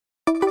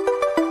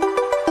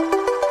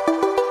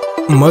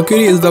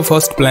Mercury is the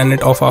first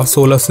planet of our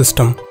solar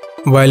system,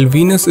 while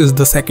Venus is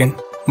the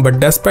second. But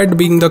despite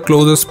being the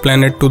closest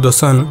planet to the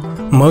Sun,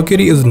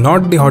 Mercury is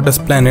not the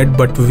hottest planet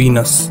but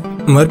Venus.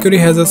 Mercury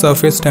has a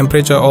surface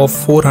temperature of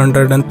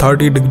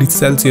 430 degrees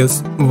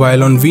Celsius,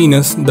 while on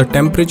Venus the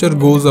temperature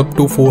goes up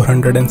to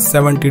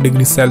 470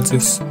 degrees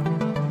Celsius.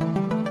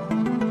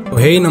 So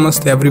hey,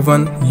 namaste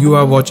everyone, you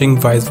are watching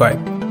Wise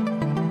Vibe.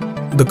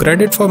 The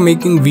credit for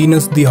making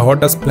Venus the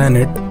hottest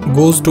planet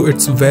goes to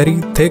its very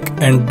thick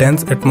and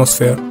dense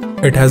atmosphere.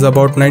 It has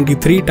about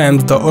 93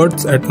 times the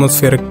Earth's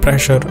atmospheric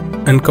pressure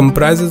and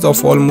comprises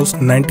of almost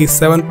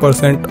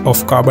 97%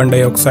 of carbon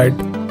dioxide.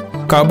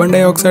 Carbon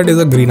dioxide is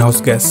a greenhouse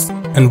gas.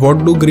 And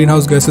what do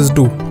greenhouse gases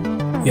do?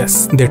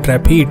 Yes, they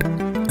trap heat,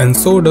 and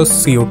so does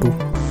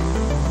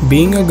CO2.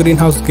 Being a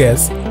greenhouse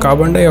gas,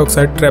 carbon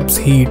dioxide traps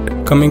heat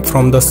coming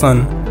from the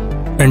sun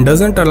and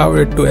doesn't allow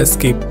it to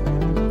escape,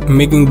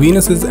 making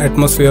Venus's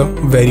atmosphere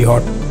very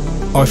hot,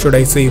 or should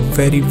I say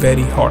very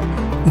hot.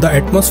 The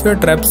atmosphere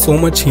traps so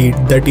much heat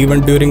that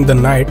even during the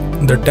night,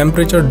 the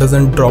temperature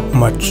doesn't drop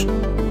much,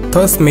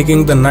 thus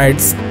making the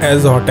nights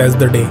as hot as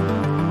the day.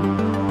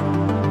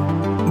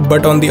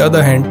 But on the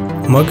other hand,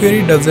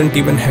 Mercury doesn't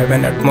even have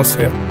an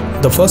atmosphere.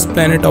 The first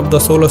planet of the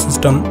solar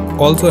system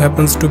also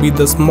happens to be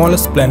the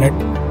smallest planet,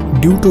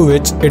 due to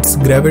which its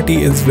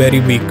gravity is very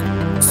weak,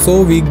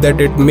 so weak that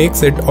it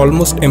makes it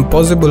almost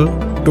impossible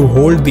to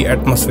hold the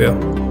atmosphere.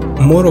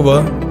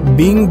 Moreover,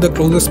 being the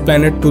closest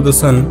planet to the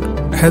Sun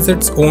has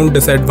its own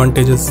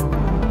disadvantages.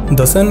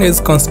 The Sun is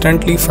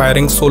constantly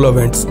firing solar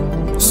winds.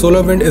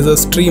 Solar wind is a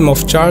stream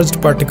of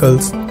charged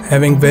particles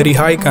having very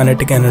high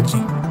kinetic energy,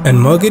 and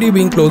Mercury,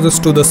 being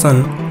closest to the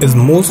Sun, is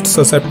most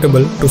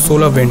susceptible to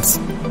solar winds,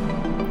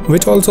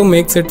 which also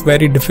makes it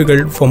very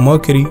difficult for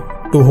Mercury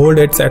to hold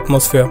its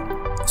atmosphere.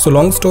 So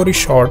long story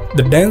short,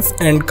 the dense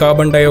and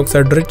carbon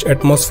dioxide rich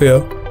atmosphere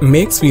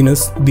makes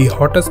Venus the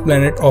hottest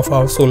planet of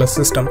our solar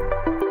system.